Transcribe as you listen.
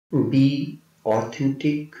Be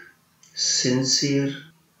authentic, sincere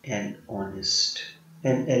and honest,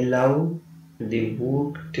 and allow the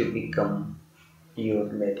work to become your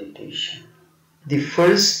meditation. The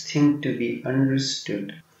first thing to be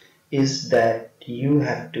understood is that you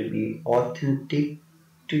have to be authentic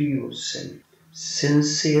to yourself,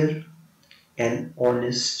 sincere and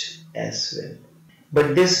honest as well.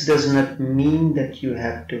 But this does not mean that you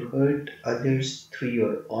have to hurt others through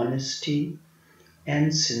your honesty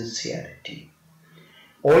and sincerity.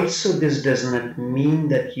 Also, this does not mean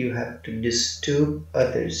that you have to disturb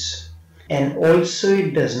others. And also,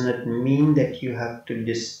 it does not mean that you have to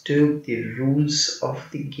disturb the rules of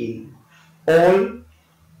the game. All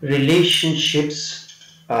relationships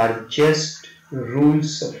are just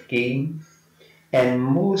rules of game, and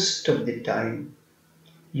most of the time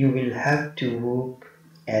you will have to work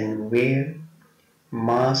and wear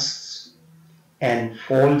masks and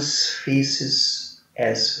false faces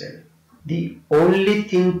as well. The only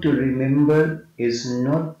thing to remember is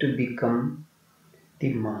not to become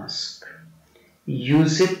the mask.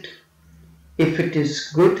 Use it if it is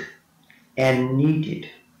good and needed,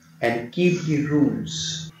 and keep the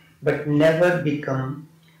rules, but never become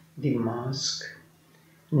the mask.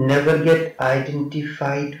 Never get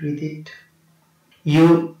identified with it.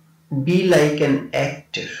 You be like an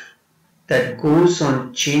actor that goes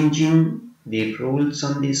on changing the roles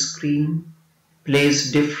on the screen,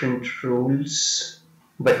 plays different roles,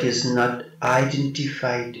 but is not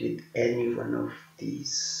identified with any one of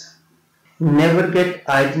these. Never get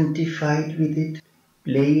identified with it,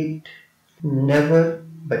 play it, never,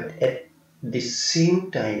 but at the same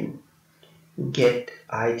time get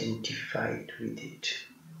identified with it.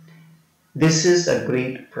 This is a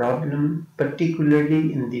great problem,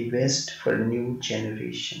 particularly in the West for new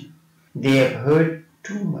generation. They have heard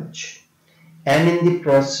too much, and in the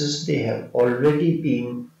process they have already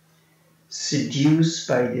been seduced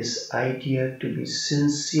by this idea to be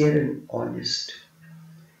sincere and honest.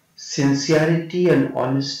 Sincerity and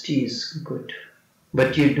honesty is good,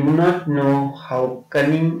 but you do not know how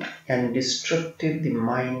cunning and destructive the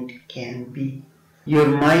mind can be. Your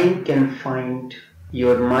mind can find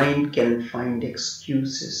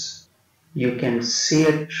excuses. You can say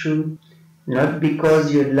a truth not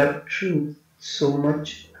because you love truth so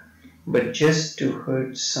much, but just to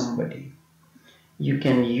hurt somebody. You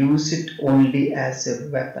can use it only as a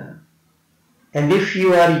weapon. And if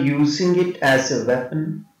you are using it as a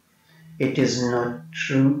weapon, it is not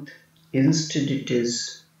truth. Instead, it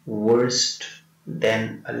is worse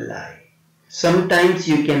than a lie. Sometimes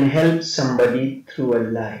you can help somebody through a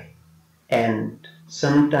lie, and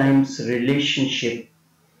sometimes relationship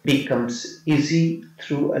becomes easy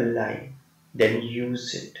through a lie. Then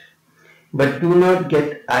use it. But do not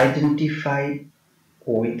get identified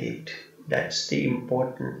with it. That's the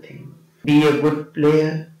important thing. Be a good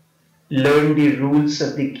player, learn the rules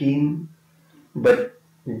of the game, but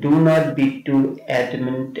do not be too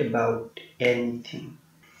adamant about anything.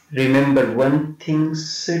 Remember one thing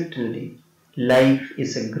certainly, life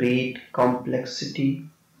is a great complexity.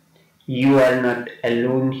 You are not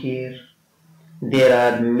alone here. There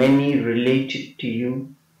are many related to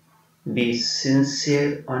you. Be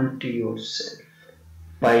sincere unto yourself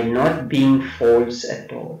by not being false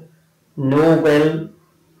at all. Know well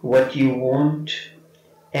what you want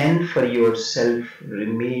and for yourself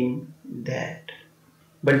remain that.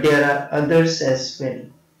 But there are others as well.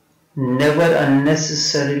 Never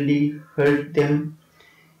unnecessarily hurt them,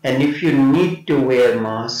 and if you need to wear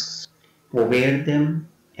masks, wear them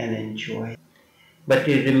and enjoy. But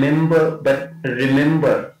remember,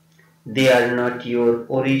 they are not your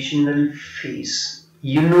original face.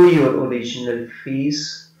 You know your original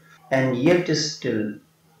face, and yet still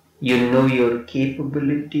you know your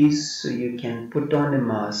capabilities, so you can put on a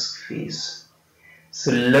mask face.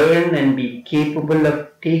 So learn and be capable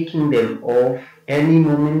of taking them off any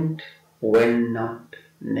moment when not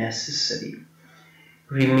necessary.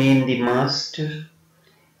 Remain the master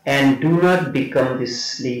and do not become the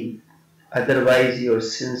slave. Otherwise your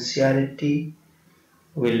sincerity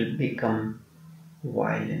will become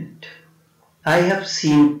violent. I have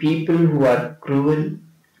seen people who are cruel,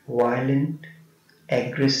 violent,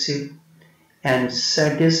 aggressive and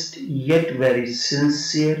sadist, yet very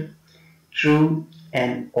sincere, true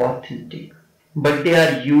and authentic. But they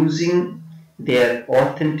are using their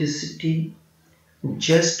authenticity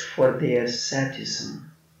just for their sadism.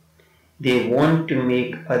 They want to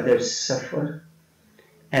make others suffer,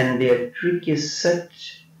 and their trick is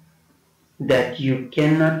such that you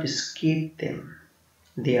cannot escape them.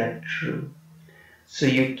 They are true. So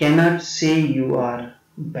you cannot say you are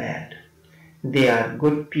bad. They are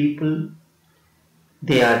good people,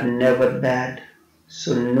 They are never bad,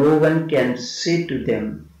 so no one can say to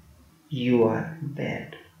them, "You are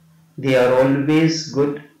bad." They are always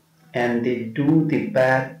good, and they do the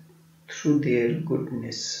bad through their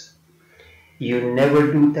goodness. You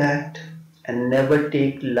never do that, and never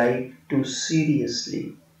take life too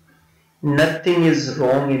seriously. Nothing is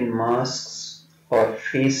wrong in masks or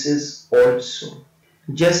faces also.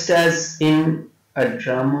 Just as in a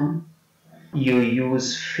drama, you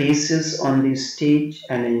use faces on the stage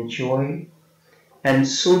and enjoy, and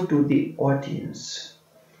so do the audience,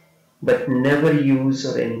 but never use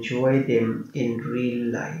or enjoy them in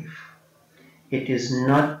real life. It is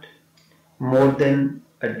not more than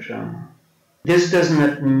a drama. This does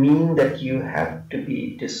not mean that you have to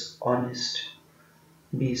be dishonest.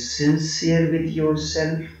 Be sincere with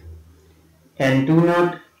yourself and do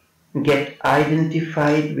not get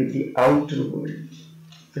identified with the outer world.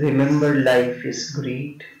 Remember, life is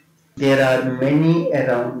great. There are many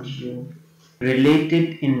around you,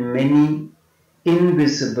 related in many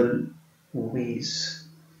invisible ways.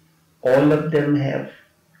 All of them have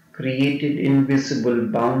created invisible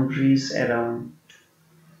boundaries around.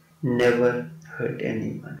 Never hurt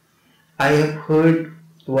anyone. I have heard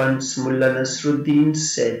once Mullah Nasruddin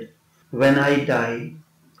said, "When I die,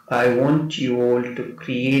 I want you all to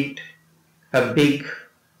create a big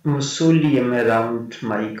mausoleum around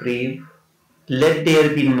my grave. Let there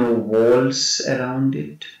be no walls around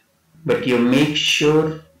it, but you make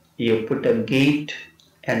sure you put a gate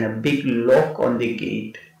and a big lock on the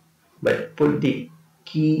gate, but put the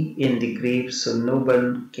key in the grave so no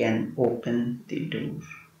one can open the door."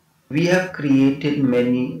 We have created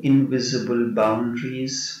many invisible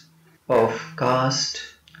boundaries of caste,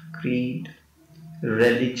 creed,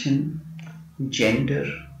 religion, gender,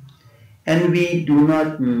 and we do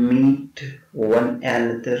not meet one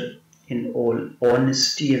another in all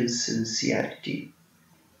honesty and sincerity.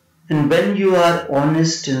 And when you are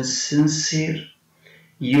honest and sincere,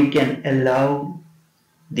 you can allow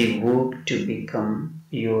the work to become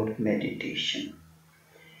your meditation.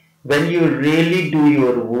 When you really do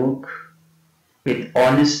your work with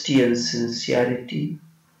honesty and sincerity,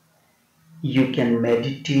 you can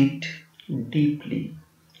meditate deeply.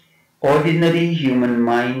 Ordinary human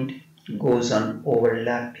mind goes on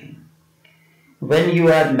overlapping. When you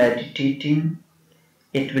are meditating,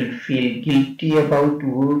 it will feel guilty about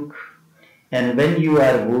work, and when you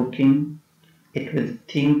are working, it will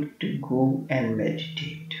think to go and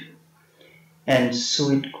meditate. And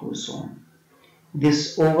so it goes on.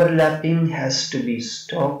 This overlapping has to be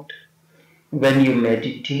stopped. When you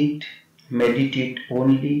meditate, meditate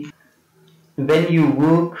only. When you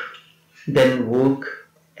work, then work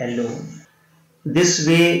alone. This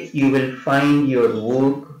way you will find your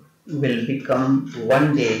work will become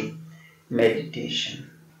one day meditation.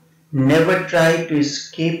 Never try to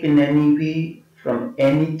escape in any way from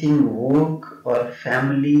anything work or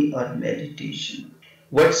family or meditation.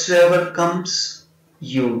 Whatsoever comes,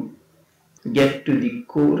 you get to the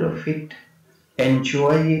core of it,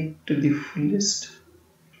 enjoy it to the fullest,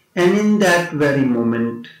 and in that very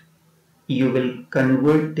moment, you will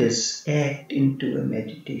convert this act into a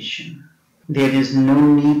meditation. There is no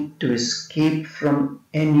need to escape from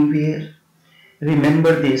anywhere.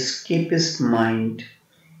 Remember, the escapist mind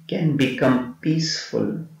can become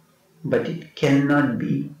peaceful, but it cannot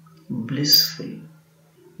be blissful.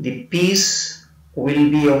 The peace will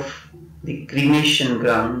be of the cremation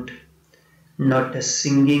ground, not a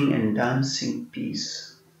singing and dancing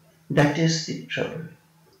peace. That is the trouble.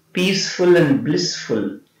 Peaceful and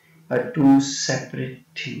blissful are two separate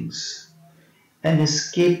things. An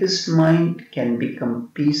escapist mind can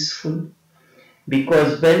become peaceful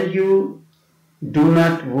because when you do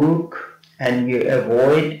not work and you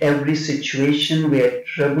avoid every situation where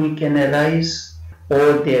trouble can arise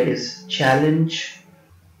or there is challenge,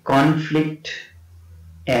 conflict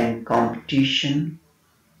and competition,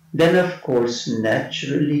 then of course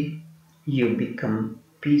naturally you become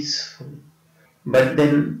peaceful. But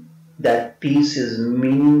then that peace is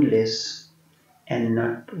meaningless and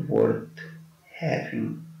not worth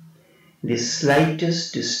having. The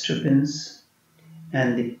slightest disturbance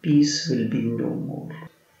and the peace will be no more.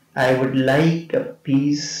 I would like a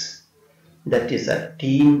peace that is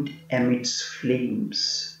attained amidst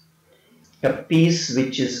flames, a peace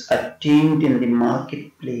which is attained in the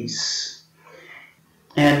marketplace,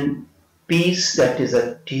 and peace that is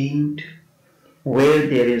attained where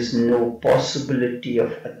there is no possibility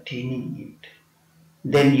of attaining it.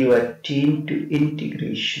 Then you attain to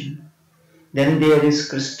integration. Then there is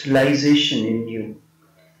crystallization in you.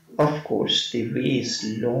 Of course, the way is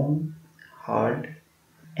long, hard,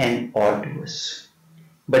 and arduous.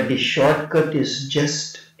 but the shortcut is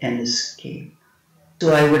just an escape.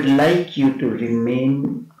 So I would like you to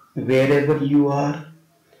remain wherever you are.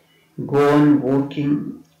 Go on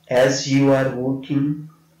working as you are working,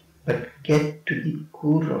 but get to the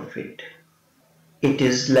core of it. It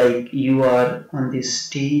is like you are on the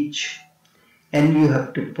stage and you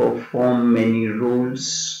have to perform many roles.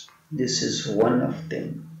 This is one of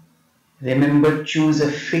them. Remember, choose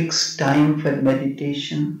a fixed time for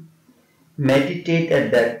meditation. Meditate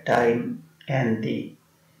at that time, and the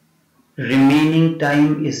remaining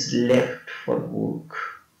time is left for work.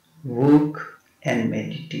 Work and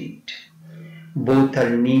meditate. Both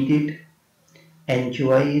are needed.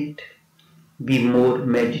 Enjoy it. Be more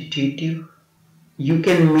meditative. You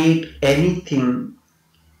can make anything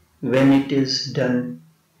when it is done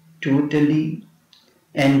totally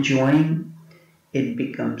enjoying, it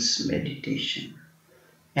becomes meditation.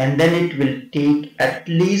 And then it will take at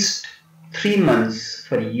least 3 months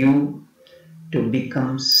for you to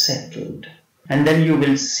become settled. And then you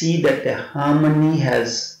will see that a harmony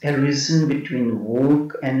has arisen between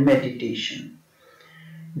work and meditation.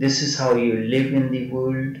 This is how you live in the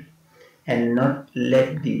world and not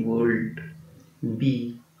let the world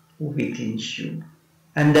be within you.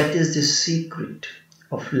 And that is the secret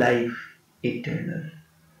of life eternal.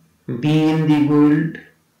 Be in the world,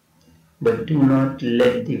 but do not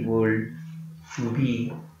let the world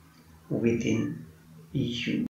be within you.